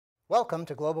Welcome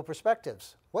to Global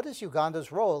Perspectives. What is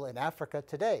Uganda's role in Africa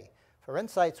today? For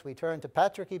insights, we turn to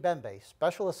Patrick Ibembe,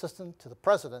 Special Assistant to the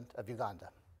President of Uganda.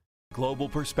 Global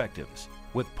Perspectives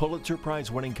with Pulitzer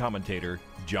Prize-winning commentator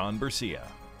John Bercia.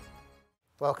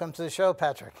 Welcome to the show,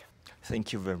 Patrick.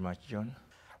 Thank you very much, John.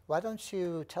 Why don't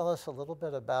you tell us a little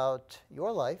bit about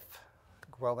your life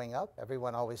growing up?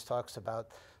 Everyone always talks about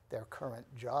their current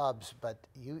jobs, but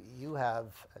you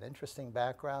have an interesting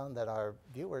background that our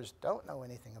viewers don't know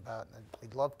anything about. And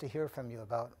we'd love to hear from you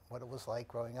about what it was like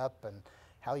growing up and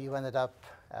how you ended up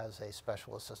as a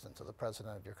special assistant to the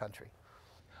president of your country.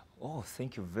 Oh,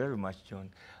 thank you very much, John.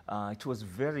 It was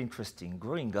very interesting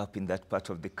growing up in that part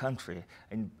of the country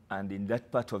and in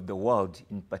that part of the world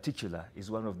in particular is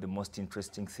one of the most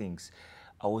interesting things.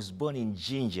 I was born in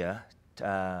Jinja,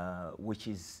 which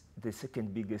is the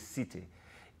second biggest city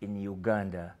in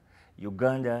Uganda.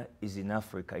 Uganda is in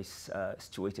Africa, it's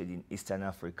situated in Eastern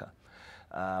Africa.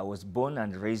 I was born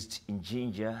and raised in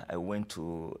Jinja. I went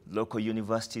to local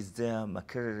universities there,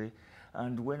 Makerere,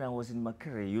 and when I was in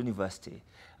Makerere University,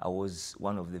 I was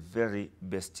one of the very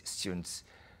best students.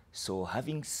 So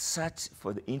having sat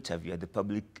for the interview at the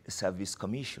Public Service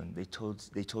Commission, they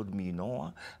told me, you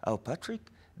know, Patrick,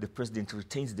 the president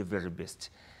retains the very best.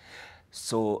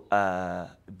 So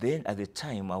then at the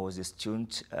time I was a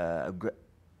student, I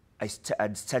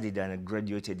had studied and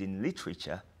graduated in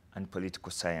literature and political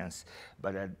science,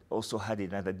 but I also had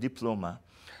another diploma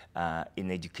in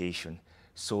education.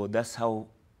 So that's how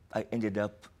I ended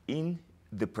up in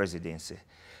the presidency.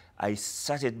 I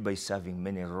started by serving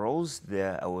many roles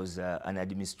there. I was an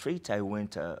administrator. I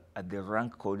went at the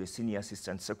rank called a senior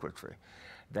assistant secretary.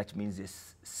 That means a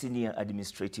senior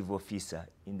administrative officer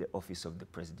in the office of the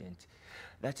president.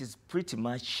 That is pretty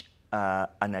much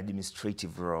an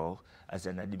administrative role. As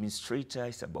an administrator,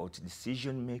 it's about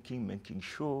decision making, making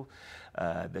sure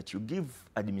that you give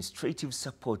administrative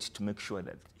support to make sure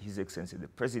that His Excellency the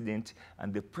President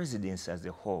and the presidency as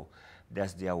a whole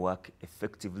does their work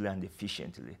effectively and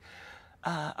efficiently.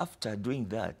 After doing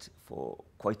that for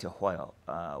quite a while,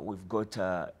 we've got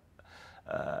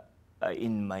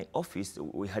in my office,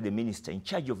 we had a minister in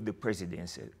charge of the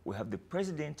presidency. We have the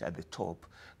president at the top,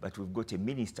 but we've got a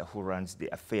minister who runs the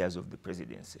affairs of the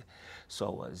presidency. So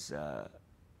I was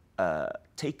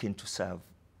taken to serve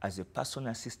as a personal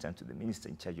assistant to the minister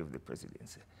in charge of the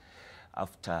presidency.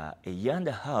 After a year and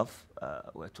a half,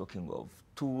 we're talking of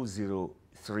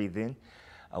 2003 then,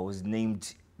 I was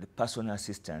named the personal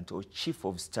assistant or chief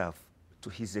of staff to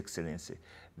His Excellency,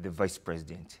 the Vice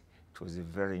President. It was a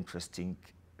very interesting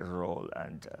role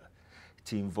and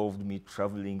it involved me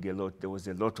traveling a lot. There was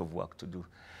a lot of work to do.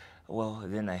 Well,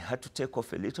 then I had to take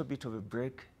off a little bit of a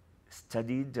break,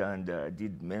 studied and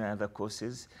did many other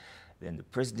courses. Then the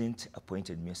president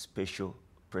appointed me a special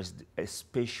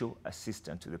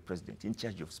assistant to the president in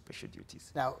charge of special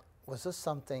duties. Now, was this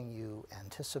something you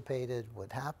anticipated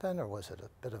would happen, or was it a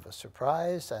bit of a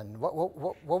surprise? And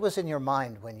what was in your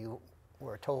mind when you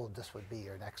were told this would be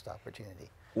your next opportunity?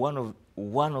 One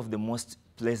of the most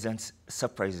pleasant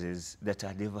surprises that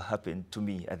had ever happened to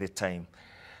me at the time.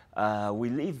 We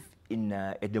live in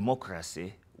a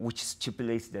democracy which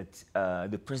stipulates that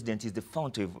the president is the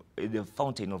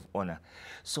fountain of honor.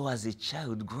 So as a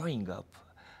child growing up,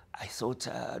 I thought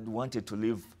I'd wanted to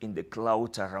live in the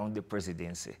clout around the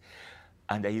presidency.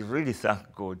 And I really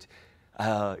thank God.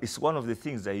 It's one of the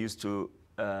things I used to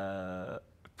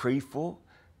pray for,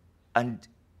 and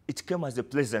it came as a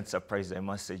pleasant surprise, I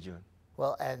must say, John.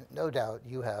 Well, and no doubt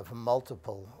you have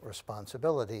multiple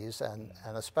responsibilities, and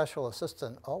a special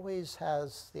assistant always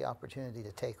has the opportunity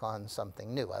to take on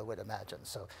something new, I would imagine.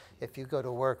 So if you go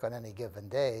to work on any given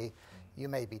day, you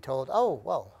may be told, oh,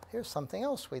 well, here's something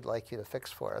else we'd like you to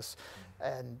fix for us,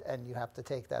 and you have to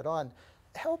take that on.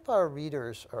 Help our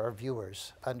readers or our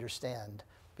viewers understand,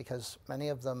 because many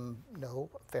of them know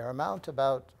a fair amount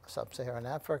about sub-Saharan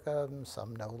Africa,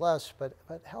 some know less, but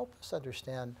help us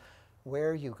understand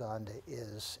where Uganda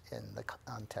is in the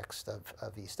context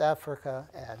of East Africa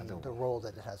and the role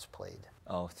that it has played.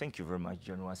 Oh, thank you very much,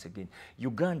 John, once again.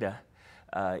 Uganda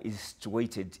is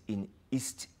situated in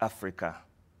East Africa.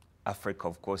 Africa,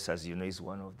 of course, as you know, is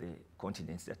one of the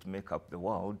continents that make up the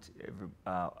world.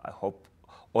 I hope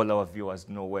all our viewers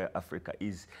know where Africa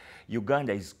is.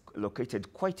 Uganda is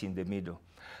located quite in the middle.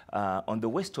 On the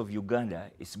west of Uganda,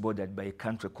 it's bordered by a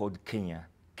country called Kenya.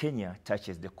 Kenya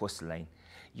touches the coastline.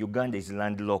 Uganda is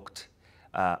landlocked.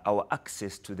 Our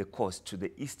access to the coast, to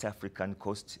the East African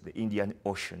coast, the Indian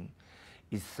Ocean,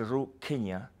 is through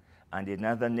Kenya and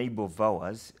another neighbor of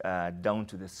ours down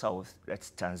to the south,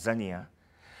 that's Tanzania.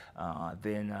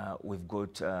 Then we've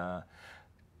got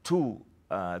to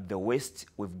the west,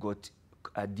 we've got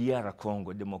DR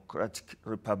Congo, Democratic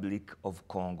Republic of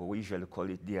Congo. We usually call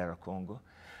it DR Congo.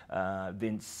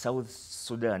 Then South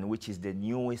Sudan, which is the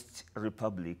newest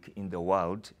republic in the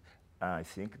world. I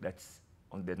think that's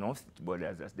on the north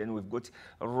borders. Then we've got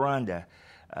Rwanda,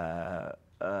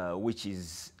 which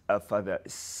is further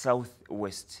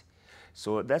southwest.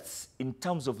 So that's in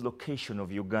terms of location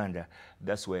of Uganda,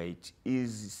 that's where it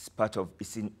is part of,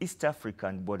 it's in East Africa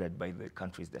and bordered by the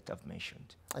countries that I've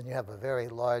mentioned. And you have a very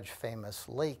large, famous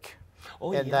lake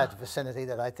Oh, in yeah. that vicinity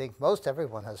that I think most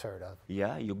everyone has heard of.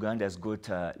 Yeah, Uganda's got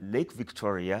Lake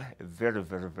Victoria, a very,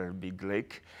 very, very big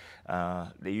lake.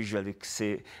 They usually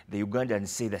say, the Ugandans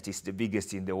say that it's the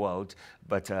biggest in the world,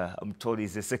 but I'm told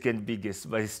it's the second biggest,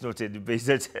 but it's not a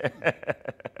debate.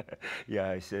 Yeah,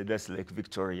 I said that's Lake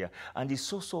Victoria. And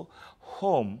it's also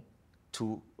home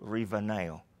to River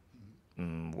Nile,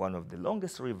 one of the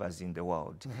longest rivers in the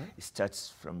world. It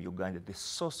starts from Uganda. The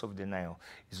source of the Nile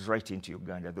is right into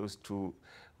Uganda. Those two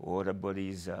water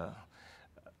bodies are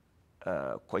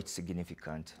quite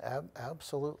significant.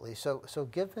 Absolutely. So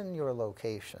given your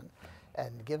location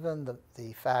and given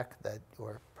the fact that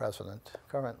your president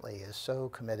currently is so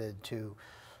committed to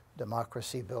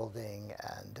democracy building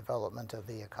and development of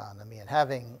the economy and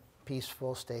having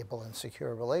peaceful, stable, and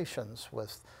secure relations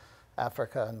with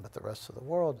Africa and with the rest of the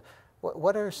world,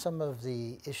 what are some of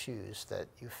the issues that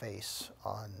you face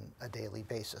on a daily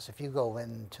basis? If you go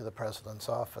into the president's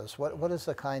office, what is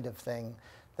the kind of thing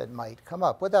that might come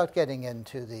up, without getting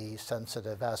into the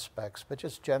sensitive aspects, but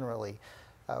just generally,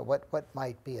 what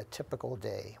might be a typical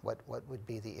day? What would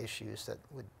be the issues that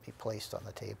would be placed on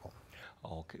the table?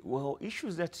 Okay, well,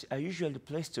 issues that are usually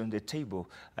placed on the table,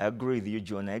 I agree with you,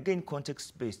 John. Again,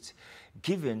 context-based,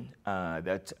 given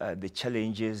that the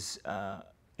challenges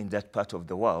in that part of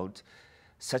the world,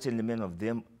 certainly many of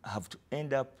them have to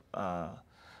end up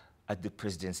at the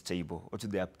president's table or to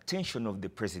the attention of the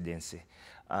presidency.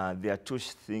 There are two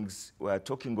things. We are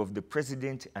talking of the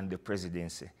president and the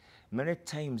presidency. Many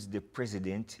times the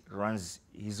president runs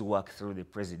his work through the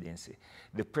presidency.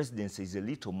 The presidency is a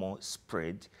little more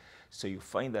spread, so you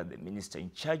find that the minister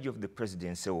in charge of the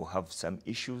presidency will have some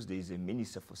issues. There is a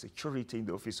minister for security in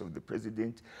the office of the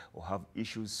president will have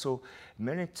issues. So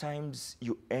many times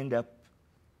you end up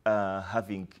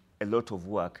having a lot of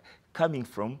work coming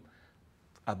from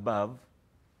above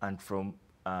and from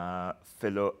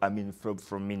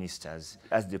from ministers,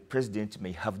 as the president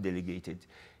may have delegated.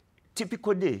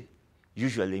 Typical day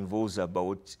usually involves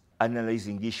about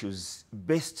analyzing issues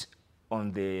based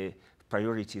on the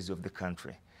priorities of the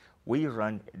country. We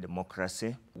run a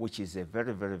democracy, which is a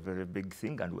very, very, very big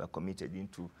thing, and we are committed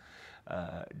into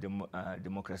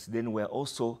democracy. Then we're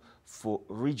also for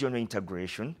regional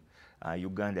integration.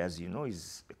 Uganda, as you know,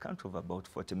 is a country of about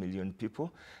 40 million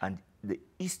people, and the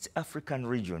East African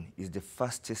region is the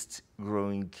fastest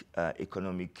growing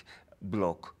economic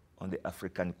bloc on the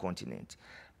African continent.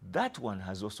 That one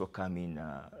has also come in.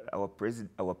 Our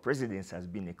president has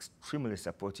been extremely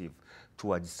supportive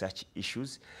towards such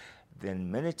issues. Then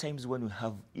many times when we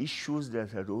have issues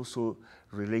that also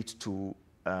relate to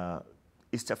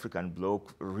East African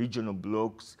bloc, regional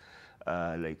blocs,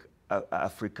 like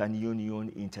African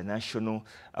Union, international,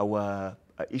 our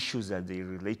issues that they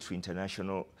relate to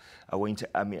international,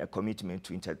 our commitment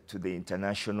to the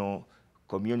international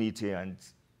community and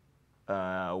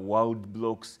world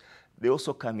blocs, they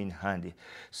also come in handy.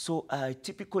 So a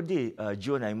typical day,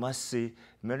 John, I must say,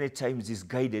 many times is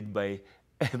guided by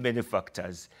many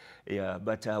factors. Yeah,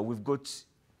 but we've got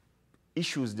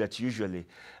issues that usually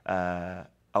are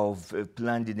of a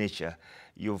planned nature.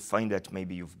 You'll find that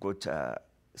maybe you've got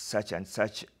such and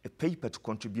such a paper to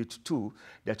contribute to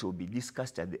that will be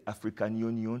discussed at the African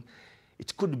Union.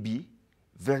 It could be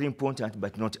very important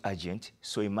but not urgent.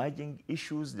 So emerging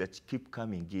issues that keep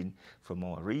coming in from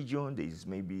our region, there is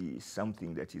maybe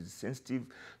something that is sensitive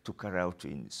to carry out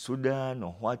in Sudan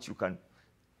or what,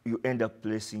 you end up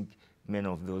placing many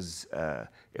of those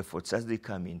efforts as they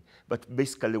come in. But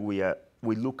basically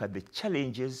we look at the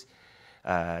challenges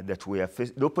that we are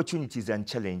faced, the opportunities and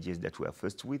challenges that we are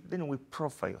faced with, then we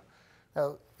profile.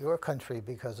 Now, your country,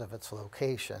 because of its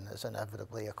location, is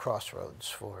inevitably a crossroads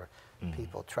for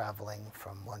people traveling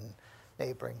from one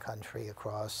neighboring country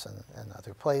across and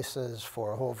other places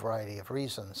for a whole variety of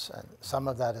reasons. And some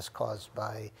of that is caused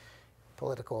by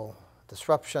political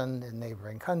disruption in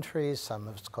neighboring countries, some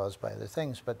of it's caused by other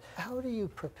things. But how do you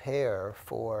prepare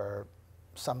for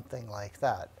something like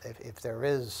that? If there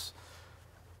is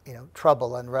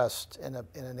trouble, unrest in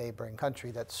a neighboring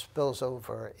country that spills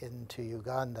over into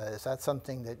Uganda, is that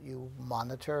something that you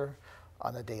monitor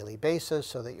on a daily basis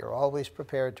so that you're always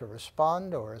prepared to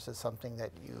respond, or is it something that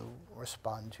you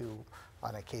respond to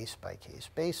on a case-by-case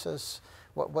basis?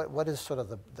 What is sort of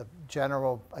the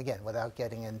general, again, without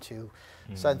getting into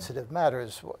sensitive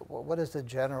matters, what is the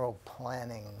general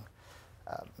planning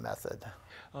method?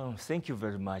 Thank you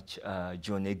very much,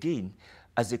 John. Again,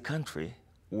 as a country,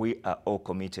 we are all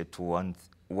committed to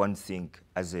one thing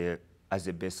as a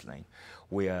baseline.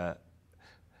 We are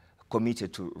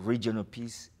committed to regional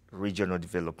peace, regional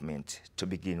development to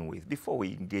begin with. Before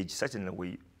we engage,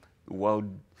 certainly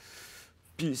world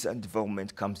peace and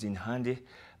development comes in handy.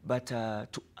 But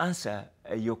to answer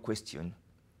your question,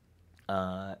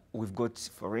 we've got,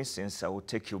 for instance, I will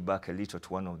take you back a little to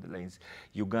one of the lines.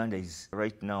 Uganda is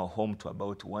right now home to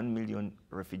about 1 million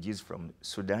refugees from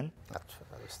Sudan. That's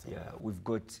what I was thinking. Yeah, we've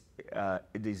got,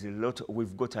 there's a lot,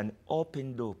 we've got an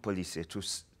open door policy to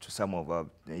some of our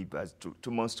neighbors,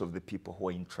 to most of the people who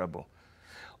are in trouble.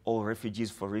 All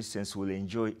refugees, for instance, will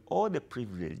enjoy all the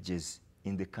privileges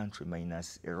in the country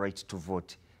minus a right to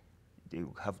vote. They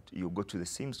will have you go to the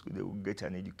same school, they will get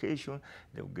an education,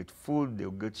 they will get food, they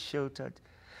will get sheltered.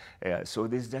 So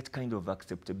there's that kind of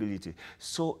acceptability.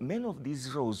 So many of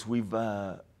these roles we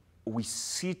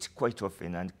sit quite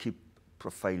often and keep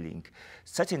profiling.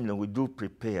 Certainly we do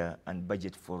prepare and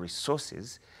budget for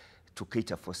resources to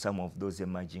cater for some of those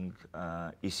emerging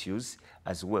issues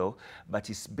as well. But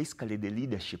it's basically the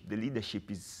leadership. The leadership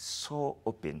is so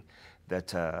open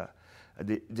that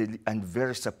and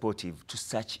very supportive to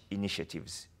such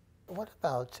initiatives. What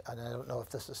about, and I don't know if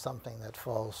this is something that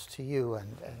falls to you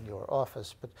and your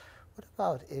office, but what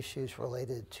about issues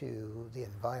related to the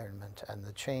environment and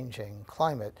the changing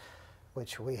climate,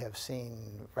 which we have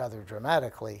seen rather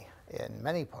dramatically in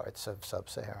many parts of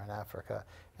sub-Saharan Africa,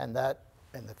 and that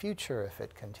in the future, if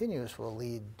it continues, will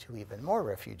lead to even more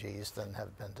refugees than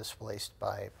have been displaced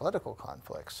by political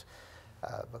conflicts?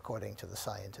 According to the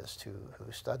scientists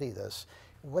who study this.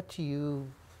 What do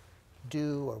you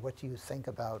do, or what do you think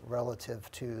about relative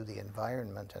to the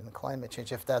environment and climate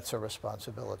change, if that's a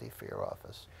responsibility for your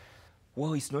office?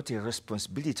 Well, it's not a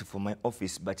responsibility for my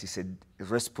office, but it's a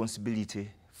responsibility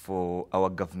for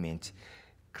our government.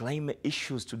 Climate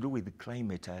issues to do with the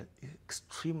climate are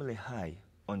extremely high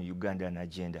on the Ugandan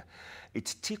agenda.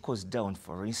 It trickles down,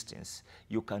 for instance.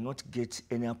 You cannot get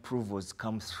any approvals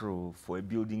come through for a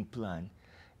building plan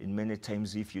in many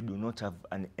times if you do not have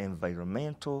an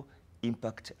environmental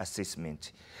impact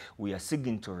assessment. We are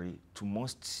signatory to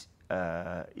most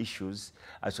issues,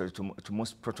 actually to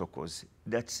most protocols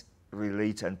that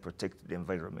relate and protect the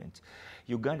environment.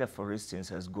 Uganda, for instance,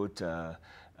 has got,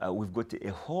 we've got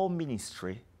a whole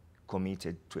ministry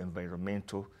committed to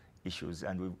environmental issues,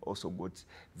 and we've also got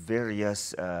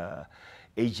various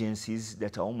agencies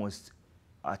that are almost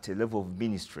at a level of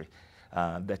ministry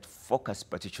that focus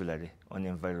particularly on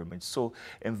environment. So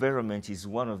environment is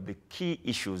one of the key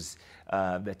issues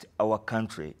that our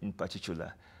country in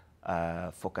particular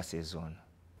focuses on.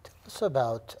 Tell us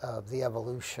about the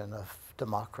evolution of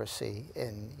democracy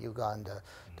in Uganda.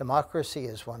 Democracy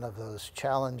is one of those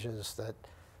challenges that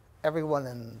everyone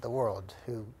in the world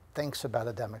who thinks about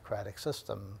a democratic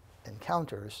system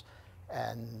encounters,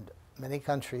 and many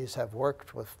countries have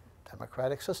worked with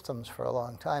democratic systems for a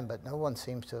long time, but no one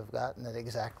seems to have gotten it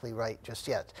exactly right just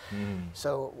yet.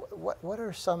 So what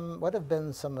have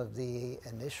been some of the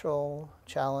initial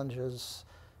challenges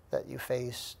that you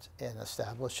faced in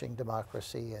establishing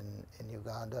democracy in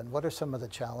Uganda, and what are some of the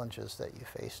challenges that you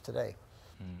face today?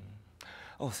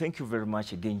 Oh, thank you very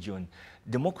much again, John.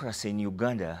 Democracy in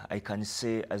Uganda, I can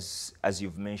say, as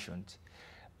you've mentioned,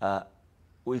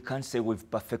 we can't say we've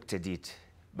perfected it,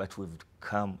 but we've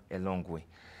come a long way.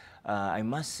 I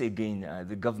must say again,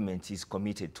 the government is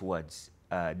committed towards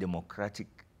democratic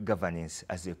governance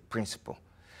as a principle.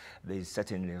 There is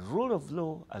certainly a rule of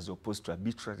law as opposed to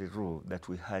arbitrary rule that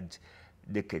we had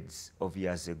decades of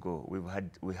years ago.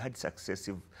 We had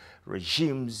successive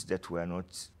regimes that were not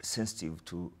sensitive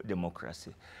to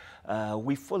democracy.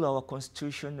 We follow our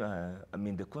constitution.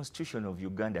 The Constitution of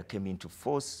Uganda came into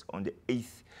force on the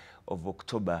 8th of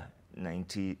October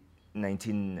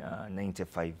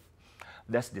 1995.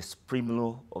 That's the supreme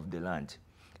law of the land.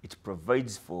 It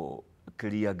provides for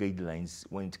clear guidelines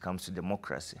when it comes to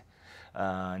democracy.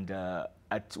 And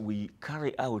we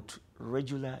carry out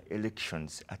regular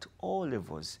elections at all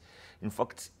levels. In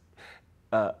fact,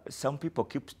 some people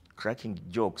keep cracking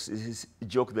jokes. This is a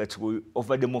joke that we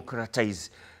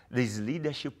over-democratize. There's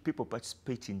leadership, people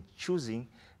participate in choosing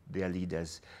their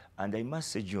leaders. And I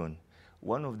must say, John,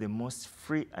 one of the most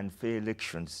free and fair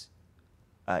elections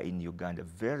in Uganda,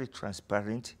 very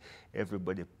transparent,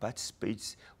 everybody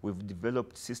participates. We've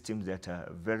developed systems that are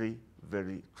very,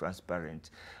 very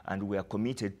transparent, and we are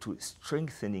committed to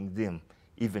strengthening them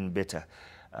even better.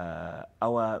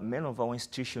 Many of our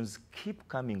institutions keep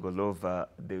coming all over.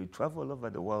 They travel all over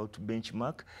the world to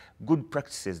benchmark good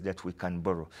practices that we can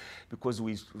borrow, because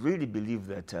we really believe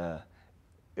that a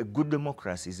good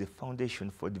democracy is a foundation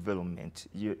for development.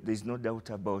 There's no doubt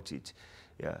about it.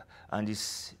 Yeah, and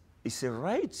it's a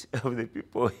right of the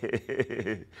people.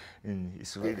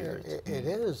 It's really it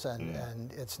is,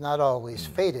 and it's not always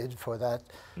fated for that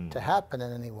to happen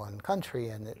in any one country.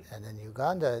 And in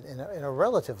Uganda, in a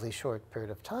relatively short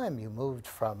period of time, you moved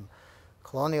from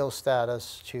colonial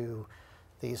status to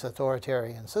these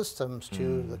authoritarian systems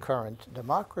to the current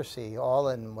democracy, all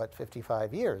in what,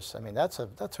 55 years. I mean, that's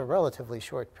a relatively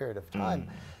short period of time,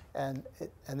 and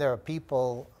there are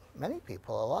people, many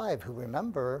people alive, who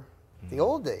remember the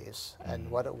old days and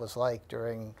what it was like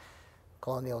during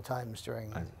colonial times,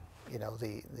 during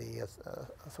the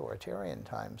authoritarian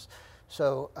times.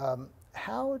 So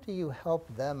how do you help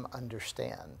them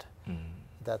understand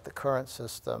that the current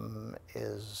system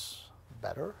is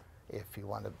better, if you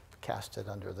want to cast it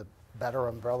under the better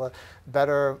umbrella,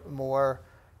 better, more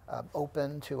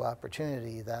open to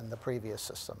opportunity than the previous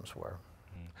systems were?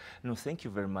 No, thank you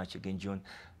very much again, John.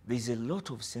 There's a lot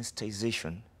of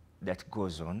sensitization that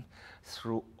goes on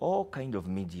through all kind of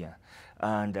media.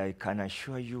 And I can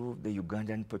assure you the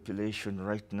Ugandan population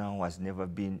right now has never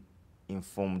been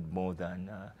informed more than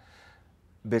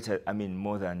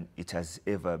more than it has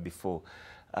ever before.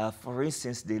 For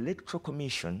instance, the Electoral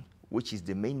Commission, which is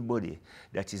the main body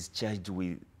that is charged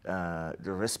with the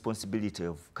responsibility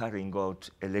of carrying out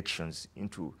elections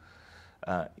into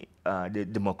the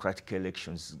democratic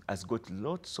elections, has got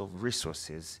lots of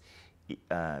resources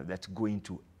that go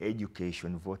into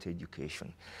education, voter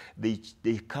education.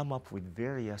 They come up with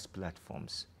various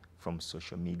platforms, from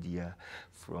social media,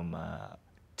 from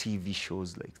TV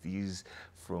shows like these,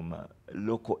 from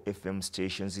local FM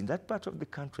stations. In that part of the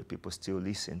country, people still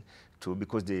listen to,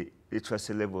 because the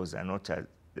literacy levels are not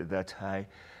that high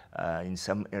in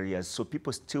some areas. So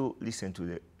people still listen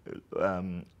to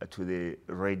the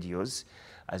radios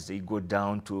as they go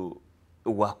down to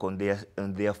work on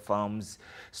their farms.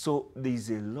 So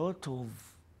there's a lot of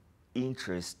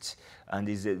interest, and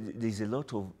there's a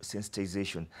lot of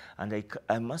sensitization. And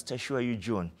I must assure you,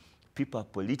 John, people are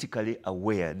politically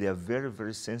aware. They are very,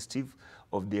 very sensitive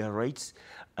of their rights,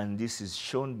 and this is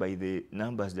shown by the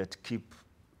numbers that keep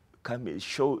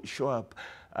show up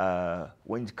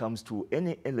when it comes to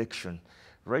any election,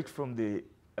 right from the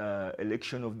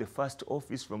election of the first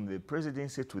office, from the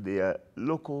presidency to their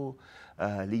local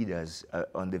leaders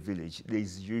on the village. There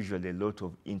is usually a lot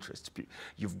of interest.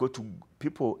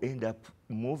 People end up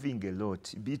moving a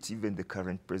lot, be it even the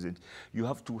current president. You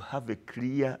have to have a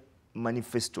clear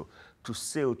manifesto to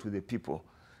sell to the people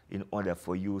in order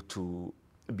for you to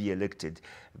be elected.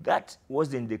 That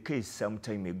wasn't the case some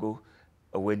time ago,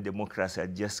 when democracy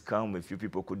had just come. A few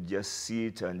people could just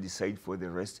sit and decide for the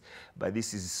rest. But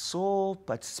this is so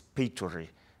participatory,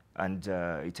 and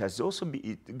it has also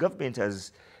been, the government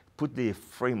has put the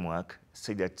framework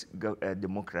so that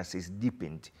democracy is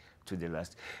deepened to the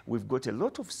last. We've got a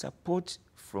lot of support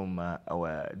from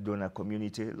our donor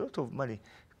community. A lot of money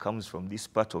comes from this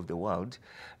part of the world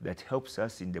that helps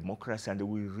us in democracy, and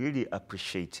we really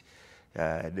appreciate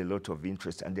the lot of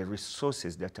interest and the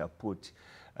resources that are put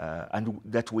and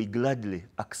that we gladly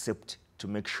accept to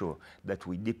make sure that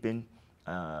we deepen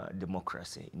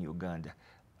democracy in Uganda.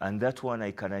 And that one,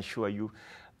 I can assure you,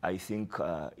 I think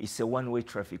it's a one-way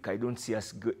traffic. I don't see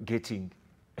us getting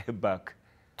back.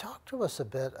 Talk to us a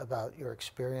bit about your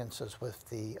experiences with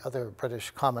the other British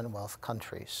Commonwealth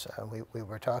countries. We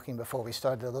were talking before we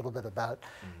started a little bit about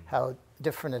how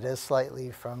different it is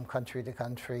slightly from country to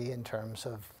country in terms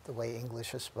of the way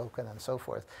English is spoken and so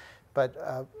forth. But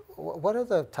what are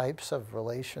the types of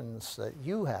relations that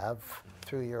you have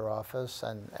through your office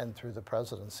and through the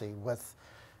presidency with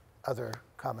other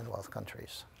Commonwealth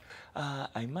countries?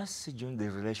 I must say, John, the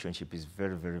relationship is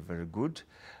very, very, very good.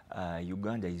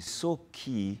 Uganda is so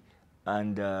key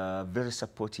and very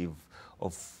supportive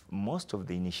of most of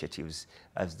the initiatives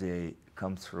as they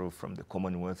come through from the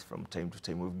Commonwealth from time to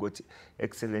time. We've got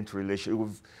excellent relations.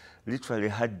 We've literally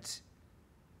had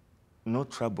no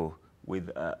trouble with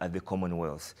at the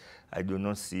Commonwealth. We've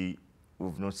not seen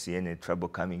any trouble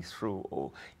coming through,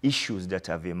 or issues that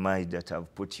have emerged that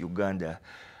have put Uganda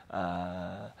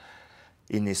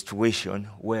in a situation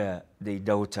where they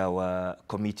doubt our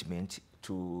commitment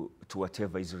to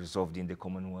whatever is resolved in the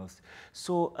Commonwealth.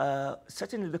 So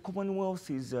certainly the Commonwealth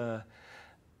is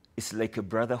it's like a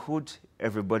brotherhood.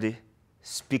 Everybody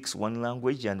speaks one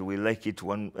language, and we like it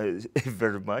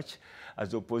very much,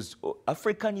 as opposed to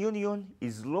African Union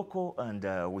is local, and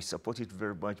we support it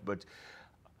very much. But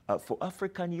for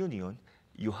African Union,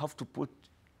 you have to put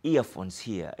earphones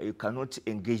here. You cannot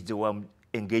engage the one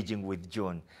engaging with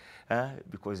John,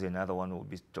 because another one will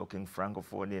be talking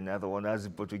Francophone, another one has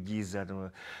Portuguese.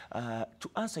 To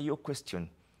answer your question,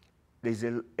 there's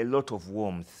a lot of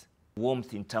warmth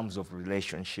in terms of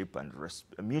relationship and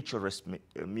mutual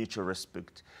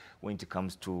respect when it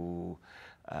comes to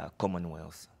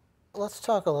Commonwealth. Let's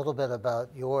talk a little bit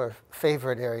about your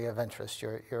favorite area of interest,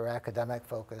 your academic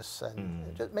focus,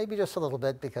 and maybe just a little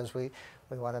bit, because we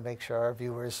want to make sure our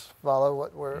viewers follow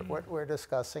what we're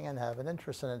discussing and have an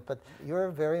interest in it. But you're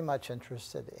very much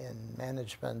interested in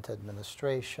management,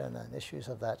 administration, and issues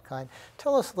of that kind.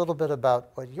 Tell us a little bit about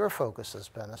what your focus has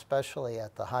been, especially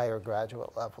at the higher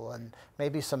graduate level, and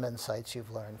maybe some insights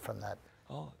you've learned from that.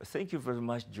 Oh, thank you very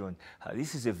much, John.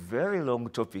 This is a very long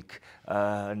topic,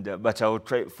 but I will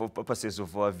try, for purposes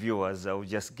of our viewers, I will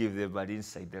just give them an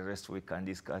insight. The rest we can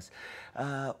discuss.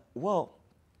 Well,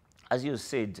 as you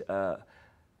said,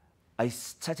 I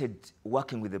started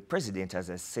working with the president, as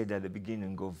I said at the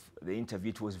beginning of the interview.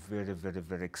 It was very, very,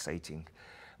 very exciting.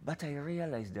 But I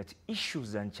realized that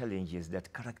issues and challenges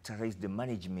that characterize the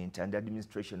management and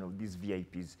administration of these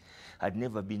VIPs had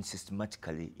never been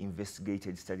systematically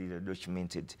investigated, studied, or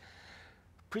documented.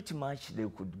 Pretty much they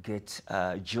could get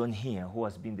John here, who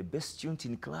has been the best student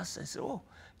in class, and say, oh,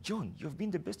 John, you've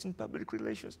been the best in public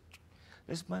relations.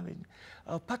 Let's manage.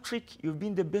 Patrick, you've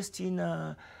been the best in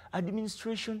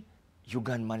administration. You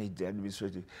can manage the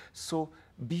administration. So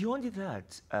beyond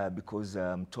that, because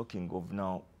I'm talking of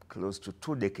now close to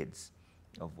 2 decades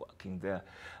of working there,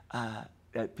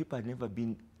 people had never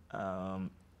been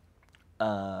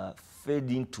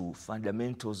fed into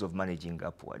fundamentals of managing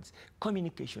upwards.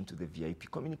 Communication to the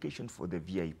VIP, communication for the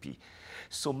VIP.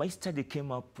 So my study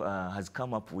has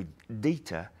come up with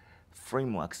data,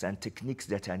 frameworks, and techniques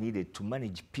that are needed to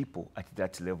manage people at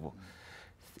that level.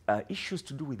 Issues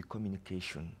to do with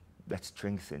communication that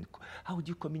strengthen. How do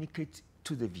you communicate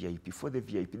to the VIP, for the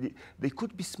VIP? They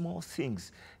could be small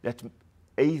things that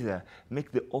either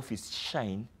make the office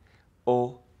shine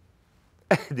or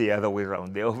the other way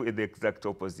around, the exact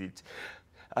opposite.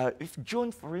 If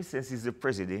John, for instance, is the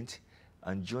president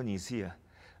and John is here,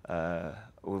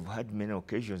 we've had many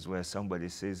occasions where somebody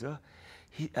says,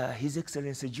 His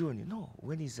Excellency John. No,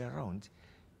 when he's around,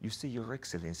 you say Your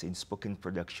Excellency in spoken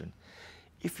production.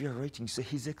 If you're writing, you say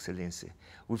His Excellency.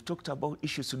 We've talked about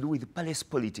issues to do with palace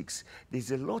politics. There's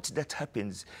a lot that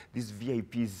happens. These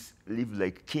VIPs live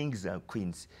like kings and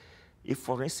queens. If,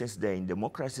 for instance, they're in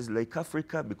democracies like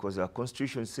Africa, because our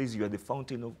constitution says you are the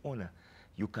fountain of honor,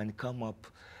 you can come up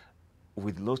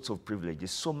with lots of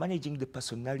privileges. So managing the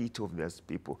personality of those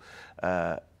people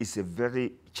is a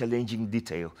very challenging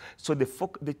detail. So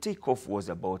the takeoff was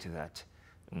about that.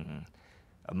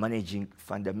 Managing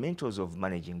fundamentals of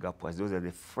managing upwards. Those are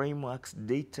the frameworks,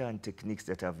 data, and techniques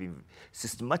that have been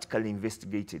systematically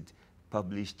investigated,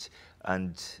 published,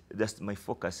 and that's my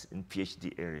focus in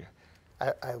PhD area.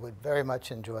 I would very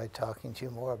much enjoy talking to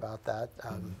you more about that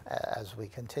as we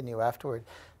continue afterward.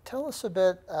 Tell us a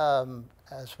bit,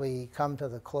 as we come to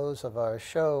the close of our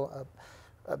show,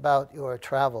 about your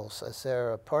travels. Is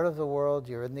there a part of the world,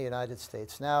 you're in the United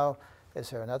States now, is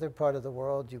there another part of the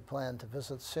world you plan to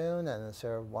visit soon? And is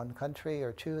there one country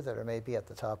or two that are maybe at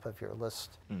the top of your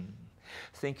list?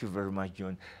 Thank you very much,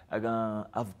 John.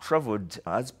 I've traveled,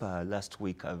 as per last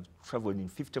week, I've traveled in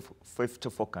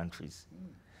 54 countries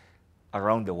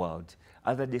around the world.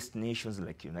 Other destinations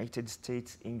like United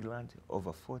States, England,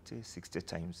 over 40, 60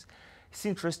 times. It's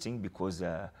interesting because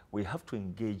we have to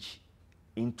engage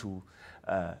into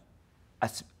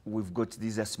we've got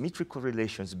these asymmetrical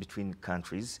relations between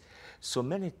countries. So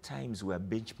many times we are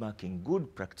benchmarking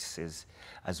good practices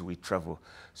as we travel.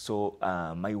 So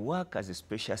my work as a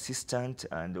special assistant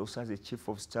and also as a chief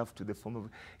of staff to the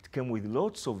former, it came with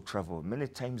lots of travel. Many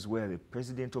times where the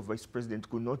president or vice president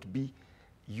could not be,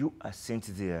 you are sent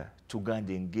there to go and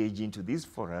engage into these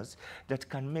forums that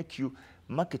can make you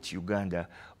market Uganda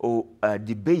or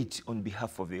debate on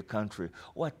behalf of your country,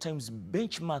 or at times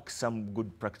benchmark some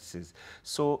good practices.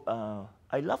 So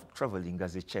I loved traveling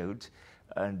as a child,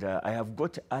 and I have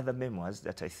got other memoirs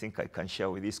that I think I can share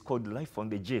with you. It's called Life on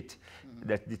the Jet,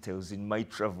 that details in my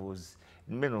travels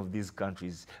in many of these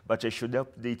countries. But I should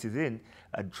update then,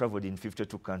 I'd traveled in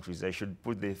 52 countries. I should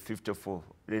put the 54,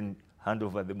 then hand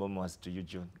over the memoirs to you,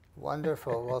 John.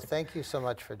 Wonderful. Well, thank you so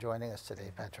much for joining us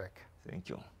today, Patrick. Thank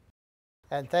you.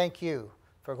 And thank you.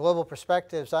 For Global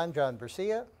Perspectives, I'm John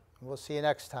Bercia. We'll see you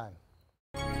next time.